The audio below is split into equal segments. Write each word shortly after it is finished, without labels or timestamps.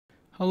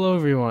Hello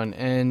everyone,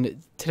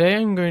 and today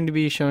I'm going to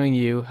be showing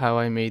you how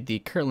I made the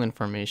Kirtland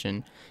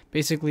Formation.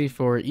 Basically,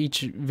 for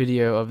each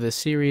video of this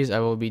series,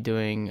 I will be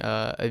doing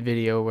a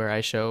video where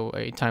I show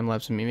a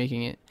time-lapse of me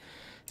making it.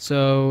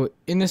 So,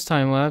 in this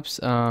time-lapse,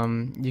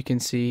 you can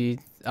see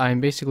I'm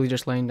basically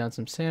just laying down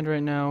some sand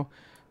right now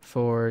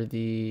for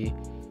the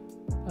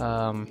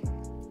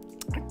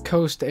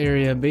coast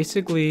area.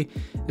 Basically,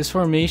 this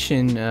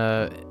formation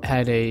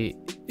had a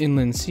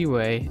inland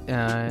seaway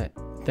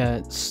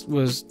that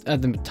was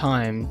at the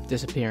time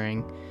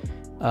disappearing.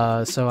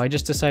 So I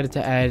just decided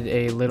to add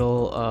a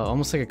little,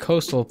 almost like a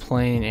coastal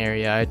plain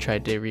area I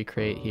tried to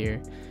recreate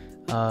here.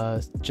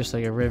 Just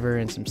like a river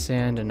and some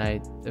sand, and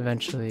I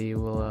eventually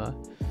will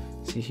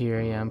see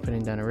here, yeah, I'm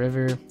putting down a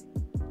river.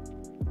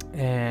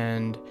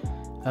 And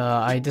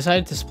I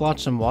decided to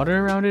splotch some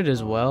water around it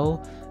as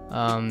well.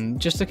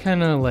 Just to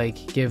kind of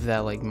like give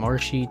that like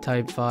marshy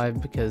type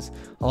vibe, because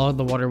a lot of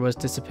the water was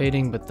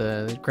dissipating, but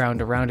the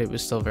ground around it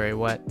was still very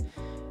wet.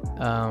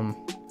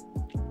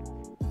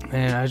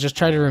 And I just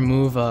try to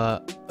remove,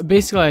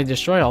 basically I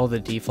destroy all the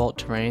default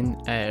terrain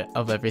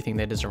of everything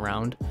that is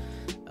around,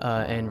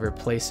 and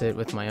replace it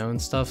with my own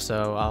stuff.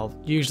 So I'll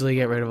usually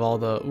get rid of all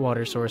the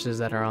water sources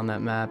that are on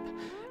that map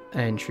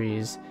and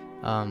trees,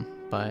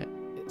 but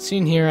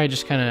seen here, I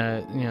just kind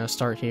of,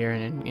 start here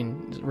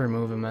and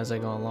remove them as I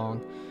go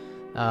along.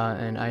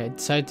 And I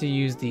decided to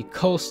use the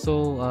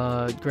coastal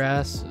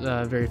grass,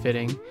 very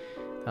fitting.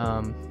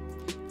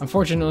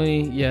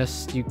 Unfortunately,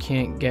 yes, you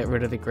can't get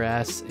rid of the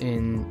grass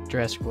in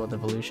Jurassic World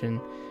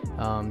Evolution,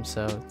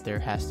 so there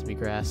has to be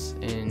grass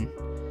in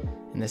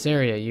this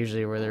area,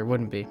 usually where there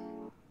wouldn't be.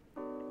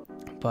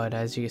 But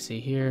as you can see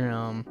here,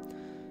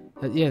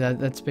 yeah,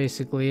 that's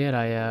basically it.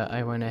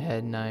 I went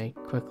ahead and I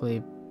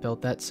quickly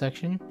built that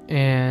section,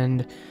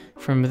 and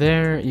from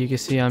there you can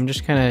see I'm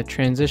just kind of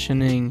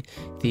transitioning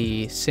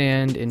the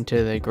sand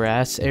into the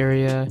grass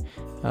area,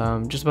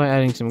 just by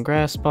adding some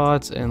grass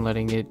spots and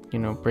letting it,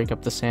 break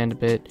up the sand a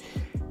bit.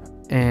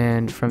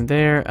 And from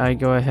there I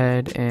go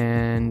ahead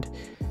and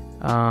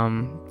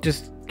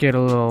just get a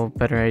little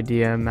better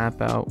idea,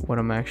 map out what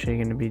I'm actually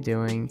going to be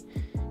doing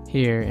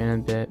here in a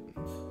bit.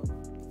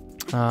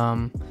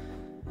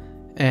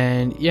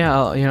 And yeah,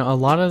 a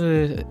lot of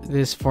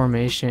this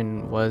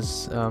formation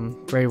was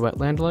very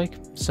wetland-like,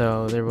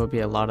 so there will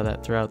be a lot of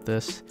that throughout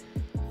this.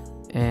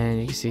 And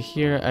you can see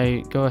here,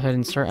 I go ahead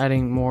and start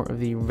adding more of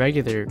the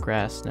regular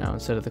grass now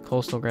instead of the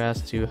coastal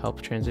grass to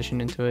help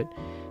transition into it.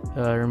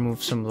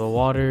 Remove some of the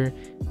water,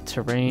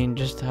 terrain,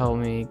 just to help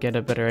me get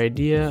a better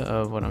idea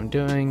of what I'm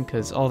doing,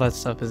 because all that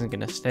stuff isn't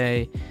going to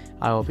stay.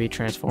 I will be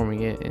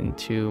transforming it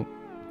into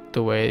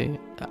the way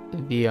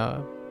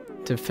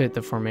to fit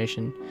the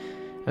formation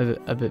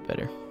a bit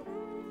better.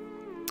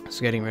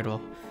 So getting rid of all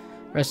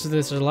the rest of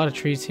this. There's a lot of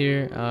trees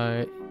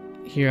here.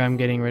 Here I'm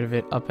getting rid of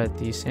it up at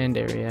the sand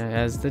area,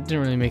 as that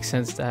didn't really make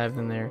sense to have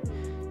them there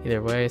either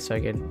way, so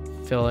I could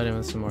fill it in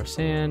with some more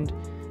sand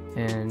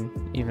and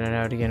even it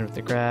out again with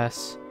the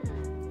grass.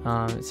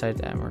 Decided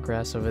to add more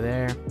grass over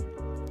there.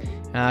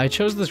 I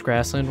chose this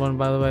grassland one,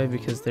 by the way,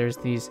 because there's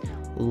these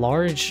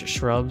large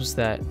shrubs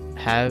that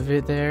have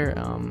it there,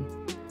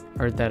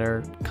 or that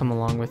are come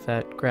along with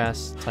that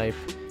grass type.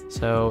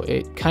 So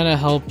it kind of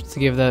helps to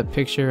give that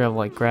picture of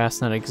like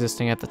grass not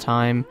existing at the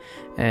time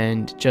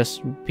and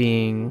just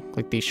being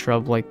like these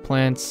shrub-like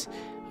plants.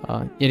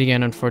 Yet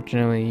again,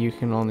 unfortunately, you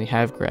can only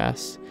have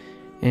grass.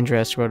 In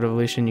Jurassic World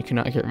Evolution, you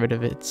cannot get rid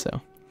of it. So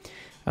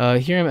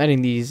here I'm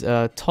adding these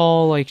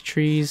tall like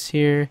trees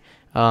here.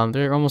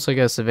 They're almost like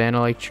a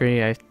savanna-like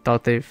tree. I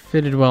thought they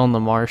fitted well in the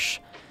marsh.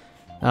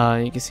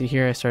 You can see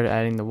here I started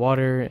adding the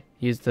water.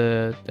 Used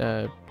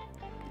the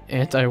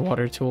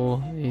anti-water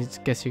tool, I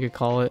guess you could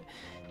call it,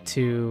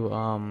 to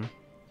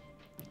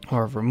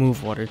or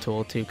remove water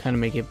tool, to kind of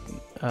make it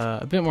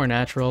a bit more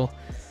natural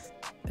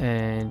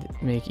and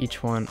make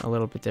each one a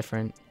little bit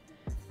different.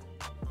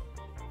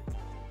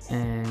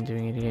 And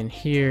doing it again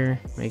here,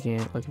 making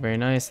it look very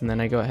nice. And then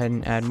I go ahead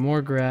and add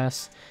more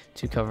grass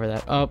to cover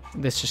that up.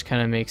 This just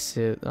kind of makes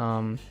it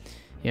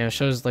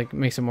shows like,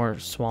 makes it more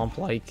swamp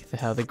like,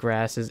 how the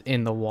grass is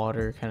in the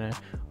water kind of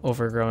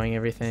overgrowing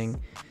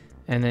everything.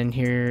 And then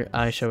here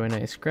I show a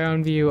nice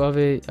ground view of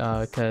it,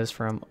 because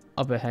from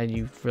up ahead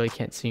you really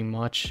can't see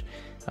much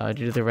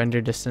due to the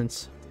render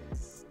distance.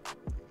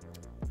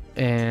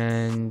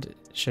 And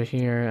so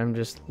here I'm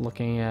just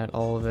looking at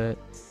all of it,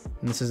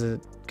 and this is a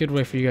good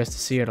way for you guys to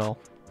see it all.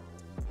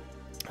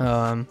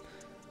 Yet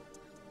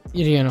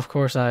again, of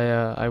course,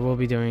 I will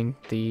be doing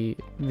the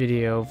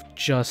video of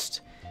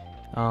just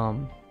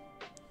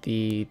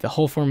the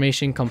whole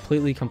formation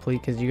completely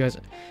complete, because you guys,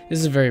 this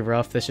is very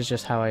rough. This is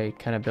just how I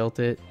kind of built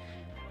it.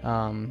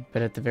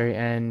 But at the very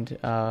end,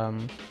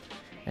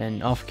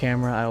 and off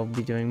camera, I will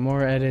be doing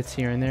more edits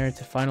here and there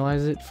to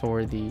finalize it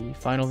for the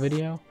final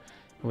video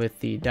with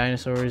the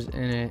dinosaurs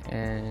in it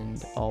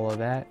and all of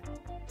that.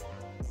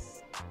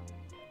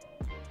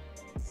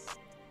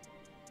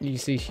 You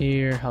see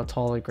here how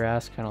tall the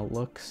grass kind of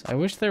looks. I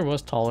wish there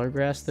was taller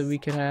grass that we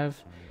could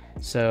have,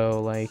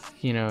 so like,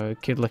 you know,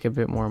 it could look a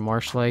bit more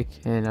marsh-like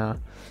and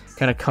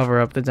kind of cover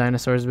up the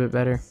dinosaurs a bit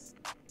better.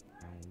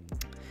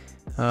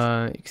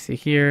 You can see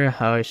here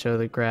how I show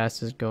the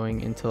grass is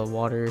going into the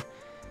water,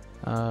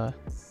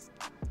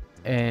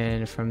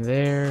 and from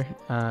there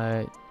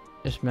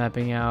just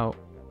mapping out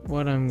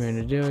what I'm going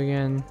to do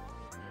again.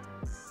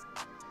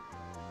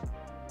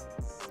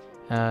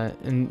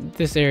 And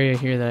this area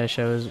here that I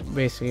show is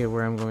basically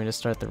where I'm going to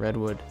start the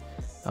redwood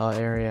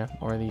area,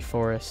 or the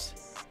forest.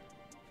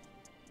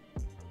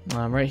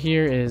 Right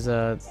here is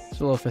a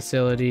little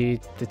facility,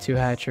 the 2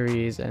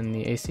 hatcheries, and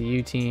the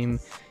ACU team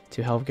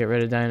to help get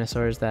rid of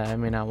dinosaurs that I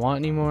may not want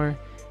anymore.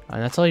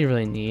 That's all you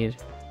really need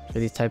for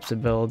these types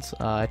of builds.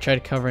 I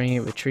tried covering it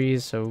with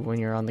trees, so when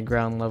you're on the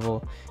ground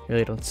level you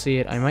really don't see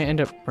it. I might end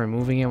up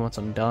removing it once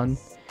I'm done,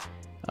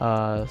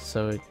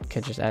 so it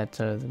can just add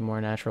to the more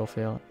natural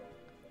feel.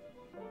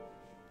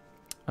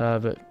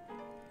 But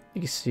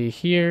you can see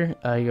here,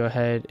 I go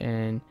ahead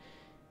and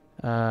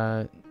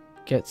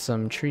get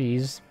some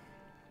trees,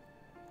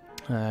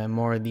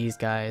 more of these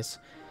guys,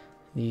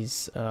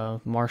 these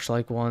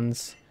marsh-like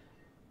ones,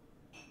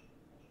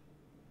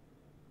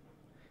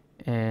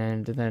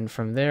 and then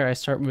from there I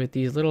start with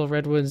these little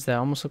redwoods that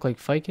almost look like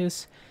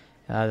ficus.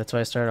 That's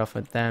why I started off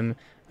with them,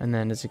 and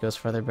then as it goes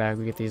further back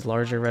we get these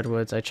larger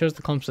redwoods. I chose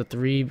the clumps of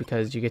 3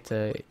 because you get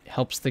to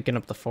help thicken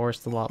up the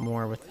forest a lot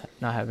more with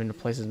not having to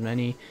place as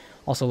many.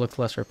 Also looks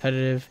less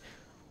repetitive,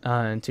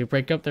 and to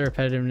break up the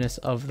repetitiveness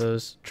of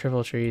those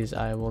triple trees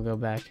I will go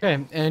back.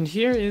 Okay, and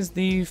here is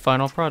the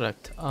final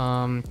product.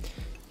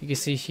 You can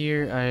see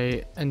here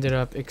I ended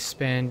up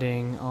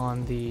expanding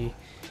on the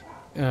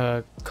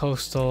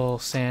coastal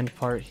sand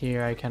part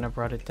here. I kind of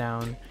brought it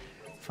down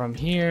from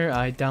here.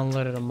 I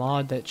downloaded a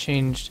mod that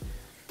changed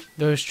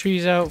those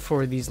trees out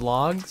for these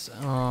logs.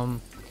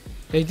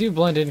 They do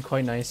blend in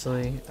quite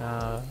nicely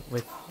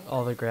with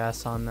all the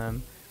grass on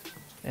them.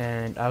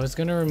 And I was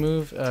going to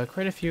remove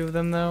quite a few of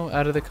them though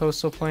out of the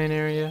coastal plain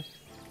area.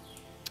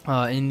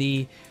 In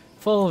the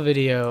full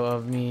video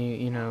of me,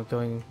 you know,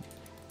 going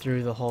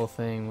through the whole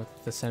thing with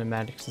the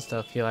cinematics and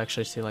stuff, you'll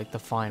actually see like the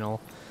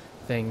final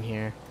thing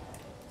here.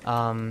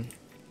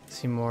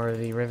 See more of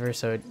the river,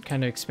 so it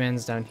kind of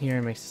expands down here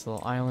and makes this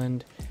little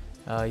island.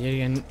 Yet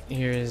again,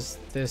 here is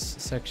this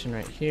section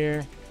right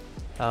here.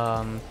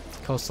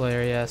 Coastal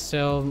area,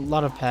 still a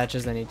lot of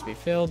patches that need to be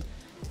filled.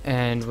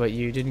 And what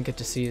you didn't get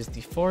to see is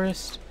the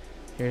forest.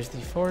 Here's the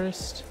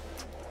forest.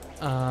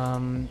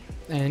 And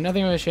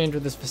nothing really changed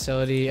with this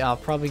facility. I'll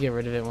probably get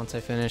rid of it once I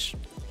finish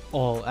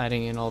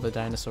adding in all the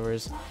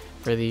dinosaurs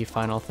for the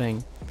final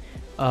thing.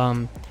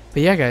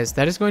 But yeah guys,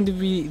 that is going to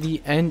be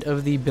the end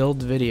of the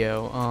build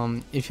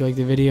video. If you like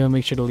the video,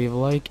 make sure to leave a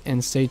like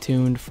and stay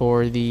tuned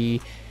for the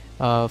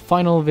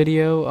final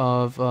video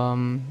of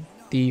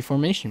the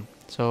formation.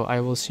 So I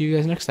will see you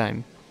guys next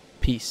time.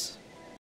 Peace.